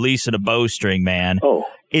or releasing a bowstring, man. Oh,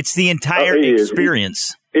 it's the entire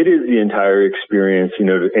experience. It is the entire experience, and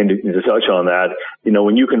to touch on that,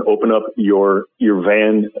 when you can open up your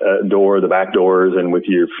van door, the back doors, and with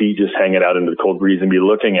your feet just hanging out into the cold breeze and be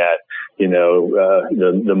looking at,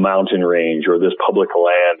 the mountain range or this public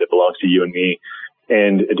land that belongs to you and me,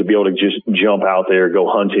 and to be able to just jump out there, go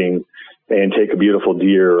hunting, and take a beautiful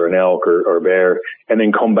deer or an elk or a bear, and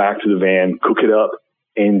then come back to the van, cook it up,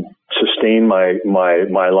 and sustain my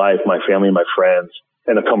life, my family, my friends,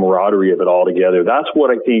 and the camaraderie of it all together. That's what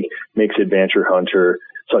I think makes Adventure Hunter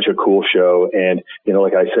such a cool show. And,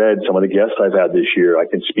 like I said, some of the guests I've had this year, I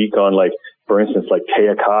can speak on, like, for instance, like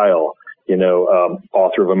Taya Kyle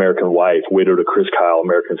author of American Wife, widow to Chris Kyle,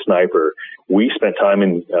 American Sniper. We spent time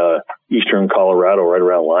in eastern Colorado, right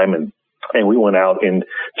around Lyman, and we went out in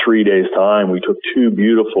 3 days' time. We took 2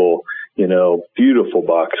 beautiful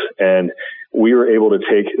bucks, and we were able to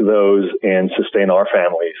take those and sustain our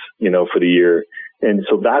families, for the year. And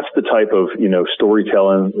so that's the type of,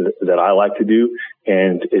 storytelling that I like to do.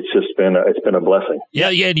 And it's just been a blessing. Yeah.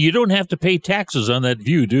 And you don't have to pay taxes on that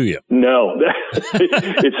view, do you? No,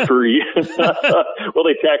 it's free. Well,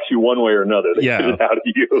 they tax you one way or another. They get it out of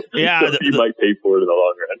you. Yeah. So you might pay for it in the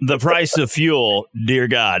long run. The price of fuel, dear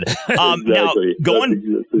God. Exactly. Now,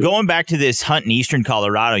 going back to this hunt in eastern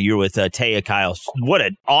Colorado, you're with Taya Kyle. What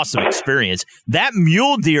an awesome experience. That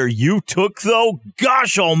mule deer you took, though,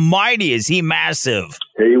 gosh almighty, is he massive.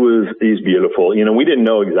 He's beautiful. We didn't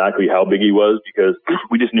know exactly how big he was because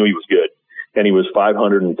we just knew he was good. And he was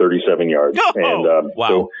 537 yards. Oh, and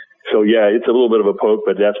wow. So yeah, it's a little bit of a poke,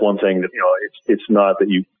 but that's one thing that, it's not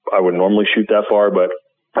that I would normally shoot that far, but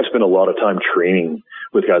I spent a lot of time training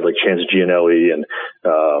with guys like Chance Gianelli and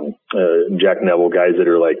Jack Neville, guys that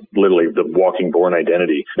are like literally the walking Bourne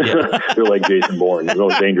identity. Yeah. They're like Jason Bourne, the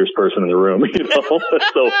most dangerous person in the room.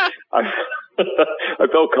 So I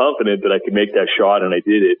felt confident that I could make that shot, and I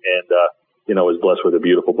did it. And I was blessed with a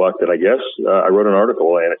beautiful buck that I guess I wrote an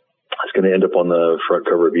article, and it's going to end up on the front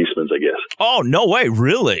cover of Eastman's, I guess. Oh, no way,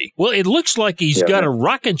 really? Well, it looks like he's got a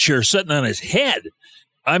rocking chair sitting on his head.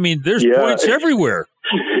 I mean, there's points everywhere.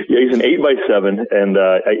 Yeah, he's an 8x7, and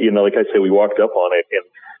like I said, we walked up on it, and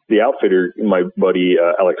the outfitter, my buddy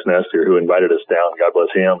Alex Nestor, who invited us down, God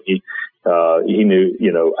bless him, he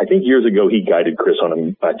knew, I think years ago he guided Chris on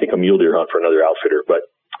a mule deer hunt for another outfitter, but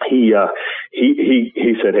he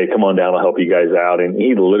said, "Hey, come on down, I'll help you guys out," and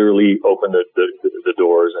he literally opened the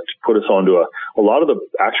doors and put us onto a lot of the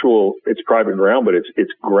actual, it's private ground, but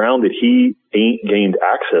it's ground that he ain't gained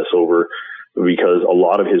access over, because a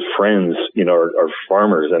lot of his friends, are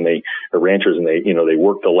farmers and they are ranchers, and they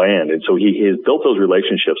work the land. And so he has built those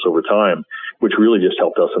relationships over time, which really just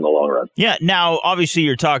helped us in the long run. Yeah. Now, obviously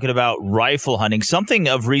you're talking about rifle hunting, something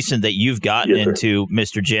of recent that you've gotten into,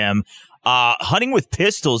 Mr. Jim, hunting with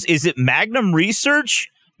pistols. Is it Magnum Research?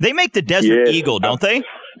 They make the Desert Eagle, don't they?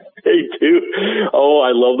 They do. Oh,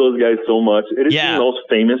 I love those guys so much. It is the most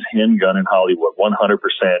famous handgun in Hollywood, 100%.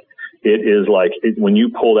 It is like, when you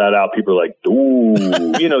pull that out, people are like, ooh,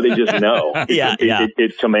 they just know.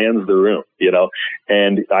 It commands the room,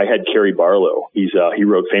 And I had Kerry Barlow. He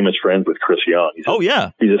wrote Famous Friends with Chris Young. He's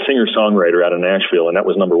a singer-songwriter out of Nashville, and that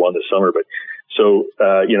was #1 this summer. But so,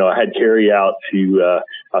 I had Kerry out to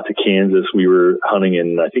Kansas. We were hunting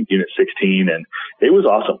in, I think, Unit 16, and it was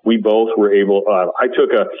awesome. We both were able,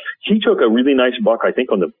 he took a really nice buck, I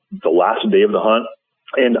think, on the last day of the hunt.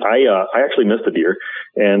 And I actually missed a deer,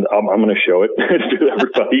 and I'm going to show it to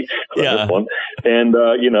everybody. This one. And,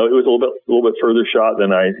 it was a little bit further shot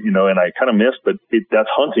than and I kind of missed, but that's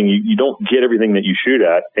hunting. You don't get everything that you shoot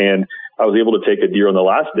at. And I was able to take a deer on the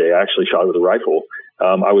last day. I actually shot with a rifle.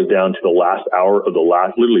 I was down to the last hour of the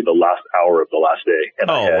last day.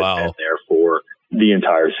 And I had been there for the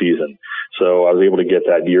entire season. So I was able to get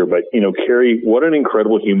that deer. But, Kerry, what an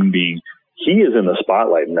incredible human being. He is in the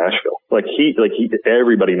spotlight in Nashville.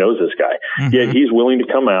 Everybody knows this guy. Mm-hmm. Yet he's willing to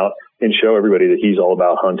come out and show everybody that he's all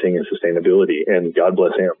about hunting and sustainability, and God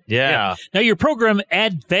bless him. Yeah. Now, your program,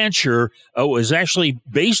 Adventure, was actually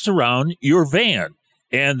based around your van.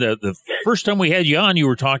 And the first time we had you on, you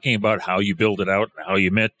were talking about how you build it out, how you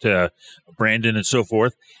met Brandon and so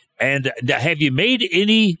forth. And have you made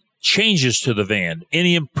any changes to the van,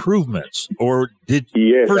 any improvements? Or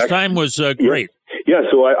first time was great? Yeah,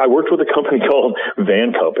 so I worked with a company called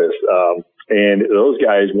Van Compass, and those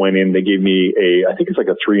guys went in. They gave me I think it's like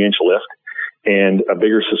a 3-inch lift and a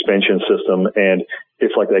bigger suspension system, and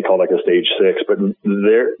it's like they call it like a stage 6. But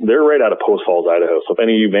they're right out of Post Falls, Idaho. So if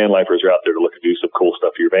any of you van lifers are out there to look to do some cool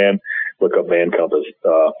stuff for your van, look up Van Compass.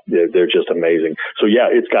 They're just amazing. So yeah,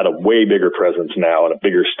 it's got a way bigger presence now and a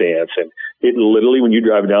bigger stance. And it literally, when you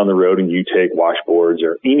drive down the road and you take washboards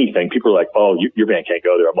or anything, people are like, "Oh, your van can't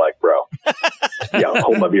go there." I'm like, "Bro,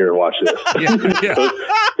 hold my beer and watch this."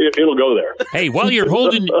 It'll go there. Hey, while you're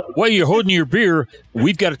holding your beer,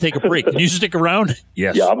 we've got to take a break. Can you stick around?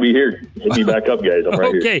 Yes. Yeah, I'll be here. Hit me back up, guys. I'm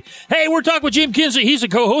right here. Okay. Hey, we're talking with Jim Kinsey. He's the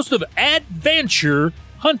co-host of Adventure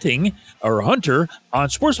Hunting or Hunter on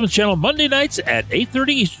Sportsman Channel Monday nights at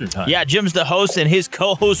 8:30 Eastern Time. Yeah, Jim's the host and his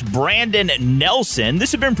co-host Brandon Nelson.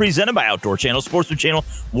 This has been presented by Outdoor Channel, Sportsman Channel,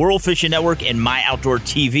 World Fishing Network, and My Outdoor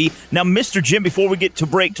TV. Now, Mr. Jim, before we get to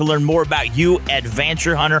break to learn more about you,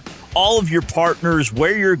 Adventure Hunter, all of your partners,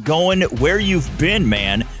 where you're going, where you've been,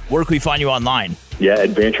 man, where can we find you online? Yeah,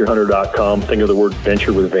 adventurehunter.com. Think of the word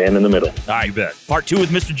venture with van in the middle. I bet. Part 2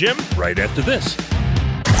 with Mr. Jim right after this.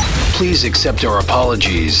 Please accept our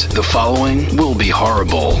apologies. The following will be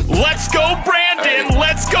horrible. Let's go, Brandon!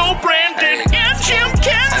 Let's go, Brandon! And Jim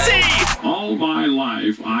Kinsey! All my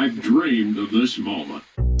life, I've dreamed of this moment.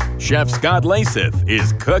 Chef Scott Laseth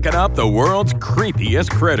is cooking up the world's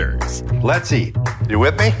creepiest critters. Let's eat. You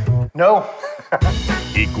with me? No.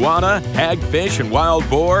 Iguana, hagfish, and wild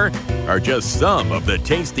boar are just some of the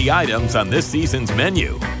tasty items on this season's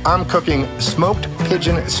menu. I'm cooking smoked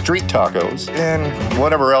pigeon street tacos and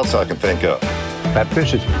whatever else I can think of. That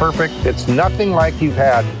fish is perfect. It's nothing like you've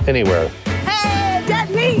had anywhere. Hey,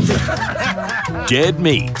 dead meat! Dead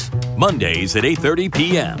Meat, Mondays at 8:30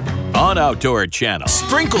 p.m. on Outdoor Channel.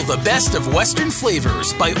 Sprinkle the best of Western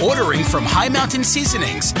flavors by ordering from High Mountain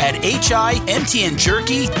Seasonings at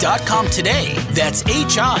HIMTNJerky.com today. That's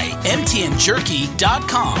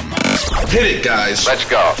HIMTNJerky.com. Hit it, guys. Let's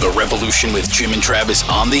go. The Revolution with Jim and Trav is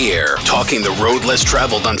on the air, talking the road less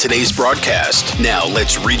traveled on today's broadcast. Now,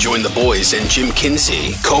 let's rejoin the boys and Jim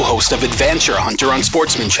Kinsey, co-host of Adventure Hunter on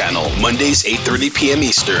Sportsman Channel, Mondays, 8:30 p.m.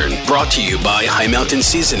 Eastern. Brought to you by High Mountain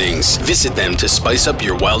Seasonings. Visit them to spice up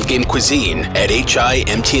your wild game cuisine at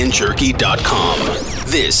HIMTNJerky.com.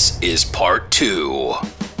 This is part 2.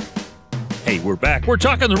 Hey, we're back. We're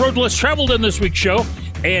talking the road less traveled in this week's show.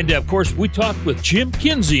 And, of course, we talked with Jim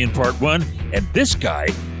Kinsey in part 1. And this guy,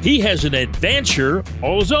 he has an adventure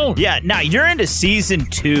all his own. Yeah, now you're into season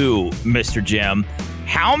 2, Mr. Jim.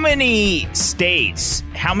 How many states,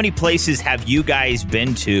 how many places have you guys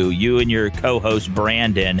been to, you and your co-host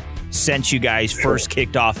Brandon, since you guys first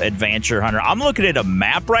kicked off Adventure Hunter? I'm looking at a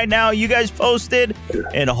map right now you guys posted,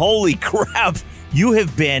 and holy crap, you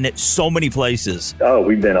have been so many places. Oh,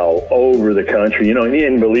 we've been all over the country,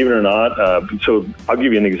 and believe it or not, so I'll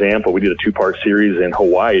give you an example. We did a 2-part series in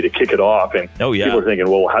Hawaii to kick it off, and people are thinking,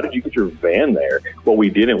 well, how did you get your van there? Well, we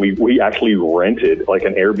didn't. We actually rented like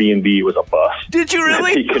an Airbnb. It was a bus. Did you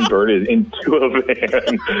really? We converted into a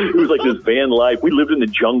van. It was like this van life. We lived in the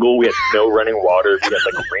jungle. We had no running water. We had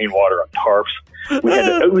like rainwater on tarps.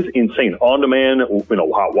 It was insane. On demand,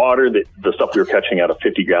 hot water, the stuff we were catching out of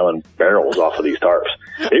 50-gallon barrels off of these tarps.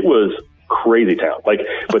 It was crazy town. But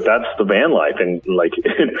that's the van life. And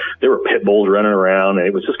there were pit bulls running around, and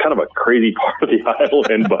it was just kind of a crazy part of the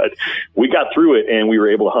island. But we got through it, and we were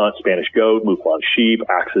able to hunt Spanish goat, mouflon sheep,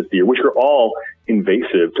 axis deer, which are all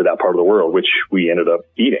invasive to that part of the world, which we ended up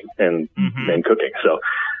eating and cooking. So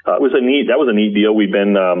that was a neat deal. We've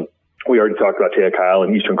been, we already talked about Teac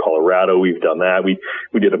Island, eastern Colorado. We've done that. We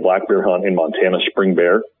did a black bear hunt in Montana, spring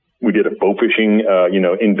bear. We did a bow fishing,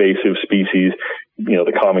 invasive species,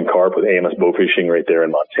 the common carp with AMS bow fishing right there in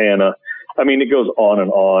Montana. I mean, it goes on and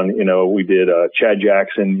on. We did Chad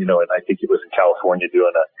Jackson, and I think he was in California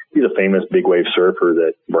he's a famous big wave surfer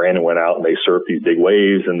that Brandon went out and they surf these big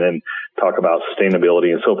waves and then talk about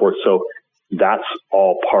sustainability and so forth. So that's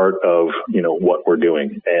all part of, what we're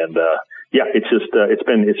doing. And, it's just it's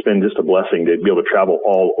been just a blessing to be able to travel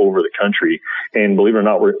all over the country. And believe it or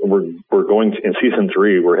not, we're going to, in season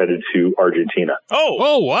 3. We're headed to Argentina.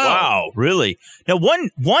 Oh wow! Really? Now one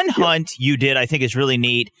hunt you did, I think, is really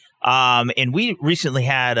neat. And we recently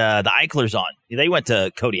had the Eichlers on. They went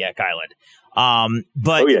to Kodiak Island.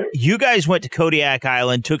 But you guys went to Kodiak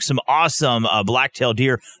Island, took some awesome blacktail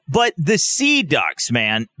deer, but the sea ducks,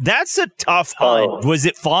 man, that's a tough hunt. Was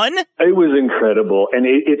it fun? It was incredible, and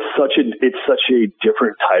it's such a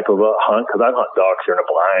different type of a hunt because I hunt ducks or in a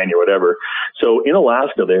blind or whatever. So in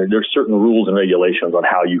Alaska, there's certain rules and regulations on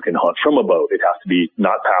how you can hunt from a boat. It has to be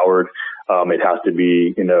not powered. It has to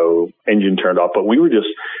be, engine turned off. But we would just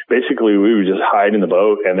hide in the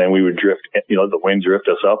boat, and then we would drift, the wind drift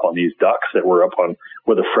us up on these ducks that were up on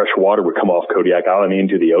where the fresh water would come off Kodiak Island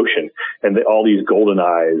into the ocean. And all these golden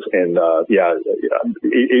eyes. And,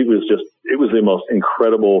 it was the most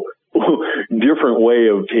incredible, different way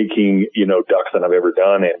of taking, ducks than I've ever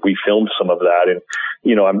done. And we filmed some of that. And,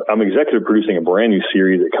 I'm executive producing a brand new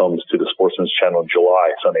series that comes to the Sportsman's Channel in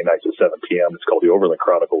July, Sunday nights at 7 p.m. It's called The Overland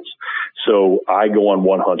Chronicles. So I go on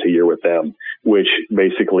one hunt a year with them, which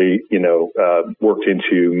basically, worked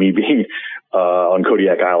into me being on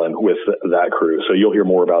Kodiak Island with that crew. So you'll hear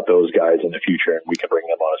more about those guys in the future, and we can bring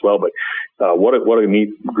them on as well. But what a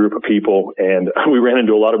neat group of people. And we ran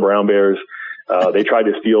into a lot of brown bears. They tried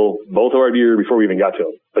to steal both of our deer before we even got to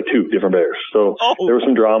them, like 2 different bears. So there was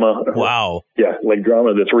some drama. Wow. Yeah, like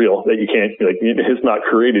drama that's real, that you can't, like, it's not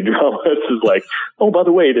created drama. It's just like, oh, by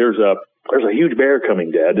the way, there's a huge bear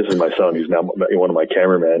coming, Dad. This is my son, who's now one of my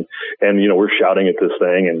cameramen. And, we're shouting at this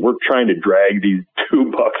thing, and we're trying to drag these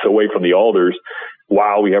 2 bucks away from the alders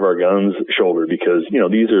while we have our guns shouldered, because,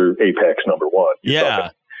 these are apex number 1.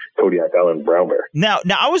 Yeah. Kodiak Island brown bear. Now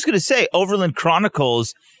I was going to say, Overland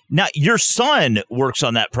Chronicles, now your son works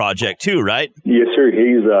on that project too, right? Yes, sir.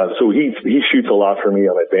 He's he shoots a lot for me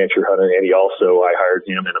on Adventure Hunter, and I hired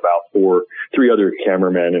him and about 3 other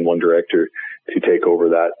cameramen and 1 director to take over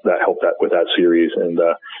that help that with that series. And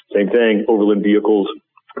same thing, Overland Vehicles.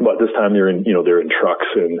 But this time they're in trucks,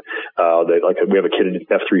 and we have a kitted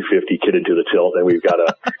F-350 kitted to the tilt, and we've got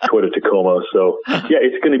a Toyota Tacoma. So yeah,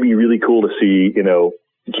 it's going to be really cool to see,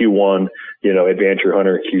 Q1, Adventure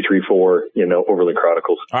Hunter, Q3, 4, Overland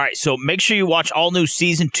Chronicles. All right, so make sure you watch all new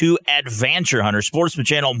Season 2 Adventure Hunter, Sportsman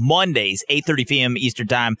Channel, Mondays, 8:30 p.m. Eastern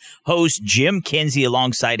Time. Host Jim Kinsey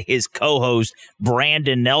alongside his co-host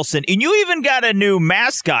Brandon Nelson. And you even got a new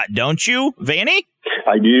mascot, don't you, Vanny?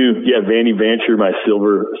 I do. Yeah, Vanny Vancher, my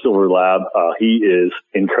silver lab. He is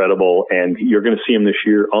incredible, and you're going to see him this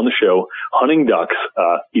year on the show hunting ducks.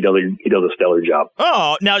 He does a stellar job.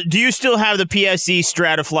 Oh, now do you still have the PSE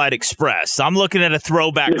Strataflight Express? I'm looking at a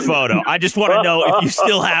throwback photo. I just want to know if you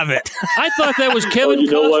still have it. I thought that was Kevin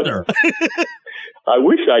Costner. I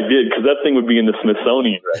wish I did, because that thing would be in the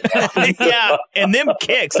Smithsonian right now. Yeah, and them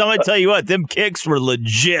kicks, I'm going to tell you what, them kicks were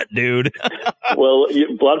legit, dude. Well,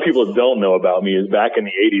 a lot of people don't know about me is back in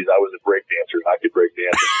the 80s, I was a break dancer. I could break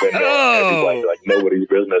dance and everybody, like nobody's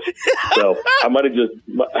business. So I might have just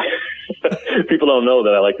people don't know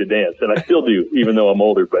that I like to dance, and I still do, even though I'm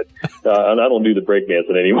older. But and I don't do the break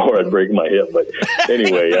dancing anymore. I'd break my hip. But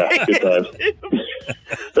anyway, yeah, good times.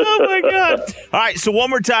 Oh my God! All right, so one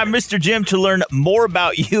more time, Mr. Jim, to learn more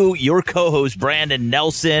about you, your co-host Brandon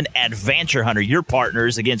Nelson, Adventure Hunter, your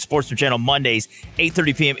partners. Again, Sportsman Channel Mondays,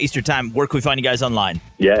 8:30 p.m. Eastern Time. Where can we find you guys online?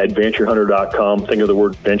 Yeah, adventurehunter.com. Think of the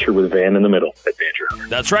word venture with van in the middle. Adventure Hunter.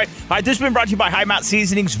 That's right. All right, this has been brought to you by High Mount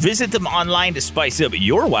Seasonings. Visit them online to spice up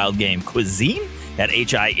your wild game cuisine at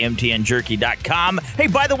HIMTNjerky.com. Hey,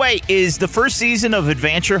 by the way, is the first season of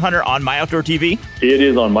Adventure Hunter on My Outdoor TV? It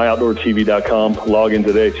is on myoutdoortv.com. Log in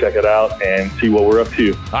today, check it out, and see what we're up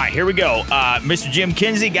to. All right, here we go. Mr. Jim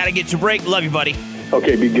Kinsey, got to get to break. Love you, buddy.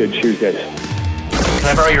 Okay, be good. Cheers, guys. Can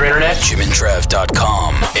I borrow your internet?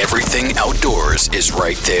 JimandTrav.com. Everything outdoors is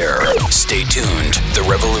right there. Stay tuned. The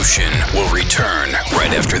revolution will return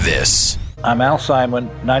right after this. I'm Al Simon,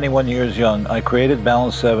 91 years young. I created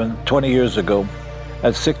Balance 7 20 years ago.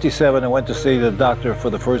 At 67, I went to see the doctor for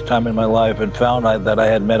the first time in my life and found that I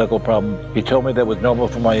had medical problems. He told me that was normal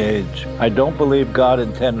for my age. I don't believe God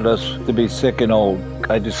intended us to be sick and old.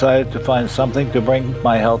 I decided to find something to bring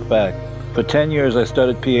my health back. For 10 years, I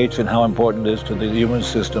studied pH and how important it is to the human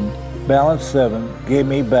system. Balance 7 gave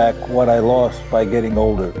me back what I lost by getting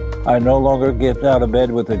older. I no longer get out of bed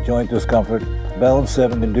with a joint discomfort. Balance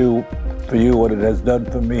 7 can do for you what it has done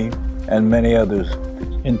for me and many others.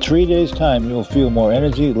 In 3 days' time, you'll feel more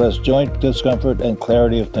energy, less joint discomfort, and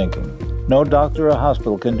clarity of thinking. No doctor or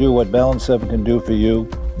hospital can do what Balance 7 can do for you.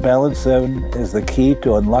 Balance 7 is the key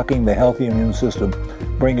to unlocking the healthy immune system.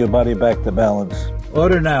 Bring your body back to balance.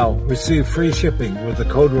 Order now. Receive free shipping with the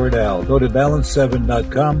code word AL. Go to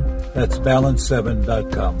balance7.com. That's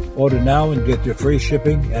balance7.com. Order now and get your free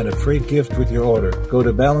shipping and a free gift with your order. Go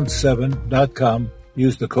to balance7.com.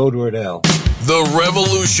 Use the code word AL. The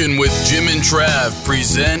Revolution with Jim and Trav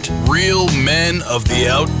present Real Men of the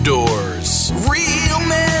Outdoors. Real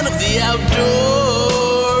Men of the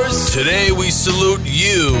Outdoors. Today we salute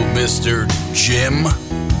you, Mr. Jim.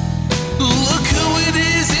 Look who it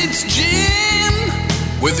is, it's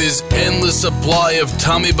Jim! With his endless supply of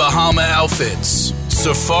Tommy Bahama outfits,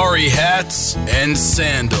 safari hats, and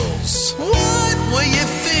sandals. What were you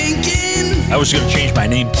thinking? I was going to change my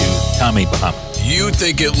name to Tommy Bahama. You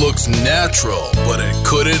think it looks natural, but it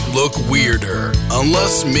couldn't look weirder.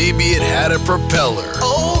 Unless maybe it had a propeller.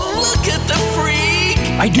 Oh, look at the freak!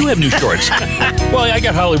 I do have new shorts. Well, I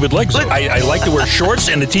got Hollywood legs. I like to wear shorts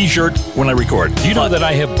and a t-shirt when I record. Do you know that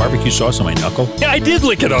I have barbecue sauce on my knuckle? Yeah, I did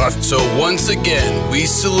lick it off. So once again, we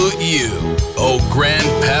salute you, oh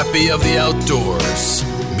grandpappy of the outdoors,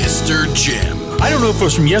 Mr. Jim. I don't know if it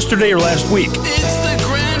was from yesterday or last week. It's the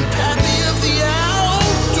grandpappy of the outdoors.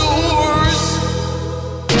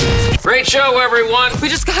 Great show, everyone. We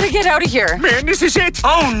just gotta get out of here. Man, this is it.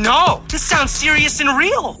 Oh, no. This sounds serious and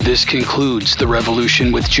real. This concludes The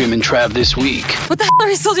Revolution with Jim and Trav this week. What the hell are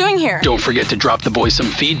you still doing here? Don't forget to drop the boys some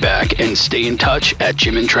feedback and stay in touch at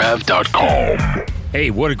jimandtrav.com. Hey,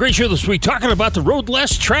 what a great show this week. Talking about the road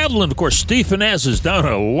less traveling. Of course, Steve Finesse is down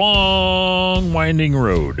a long, winding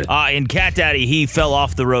road. In Cat Daddy, he fell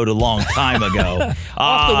off the road a long time ago.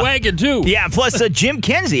 Off the wagon, too. Yeah, plus Jim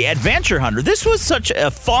Kenzie, Adventure Hunter. This was such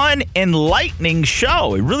a fun, enlightening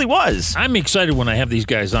show. It really was. I'm excited when I have these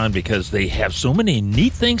guys on because they have so many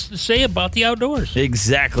neat things to say about the outdoors.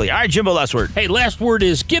 Exactly. All right, Jimbo, last word. Hey, last word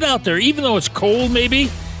is get out there. Even though it's cold, maybe,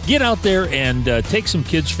 get out there and take some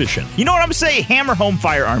kids fishing. You know what I'm saying? Hammer home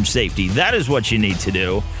firearm safety. That is what you need to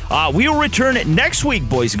do. We will return next week,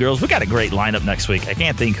 boys and girls. We got a great lineup next week. I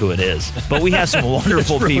can't think who it is, but we have some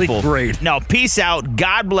wonderful it's really people. Great. Now, peace out.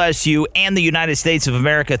 God bless you and the United States of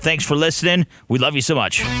America. Thanks for listening. We love you so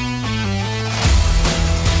much.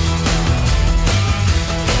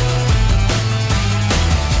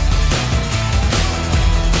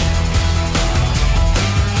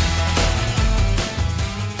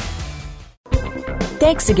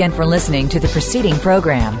 Thanks again for listening to the preceding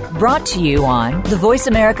program, brought to you on the Voice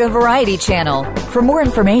America Variety Channel. For more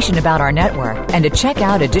information about our network and to check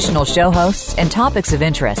out additional show hosts and topics of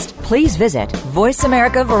interest, please visit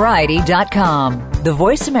voiceamericavariety.com. The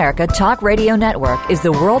Voice America Talk Radio Network is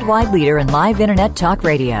the worldwide leader in live Internet talk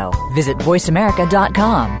radio. Visit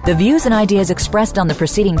voiceamerica.com. The views and ideas expressed on the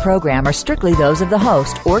preceding program are strictly those of the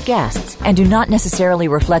host or guests and do not necessarily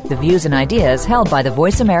reflect the views and ideas held by the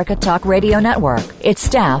Voice America Talk Radio Network, its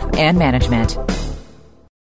staff, and management.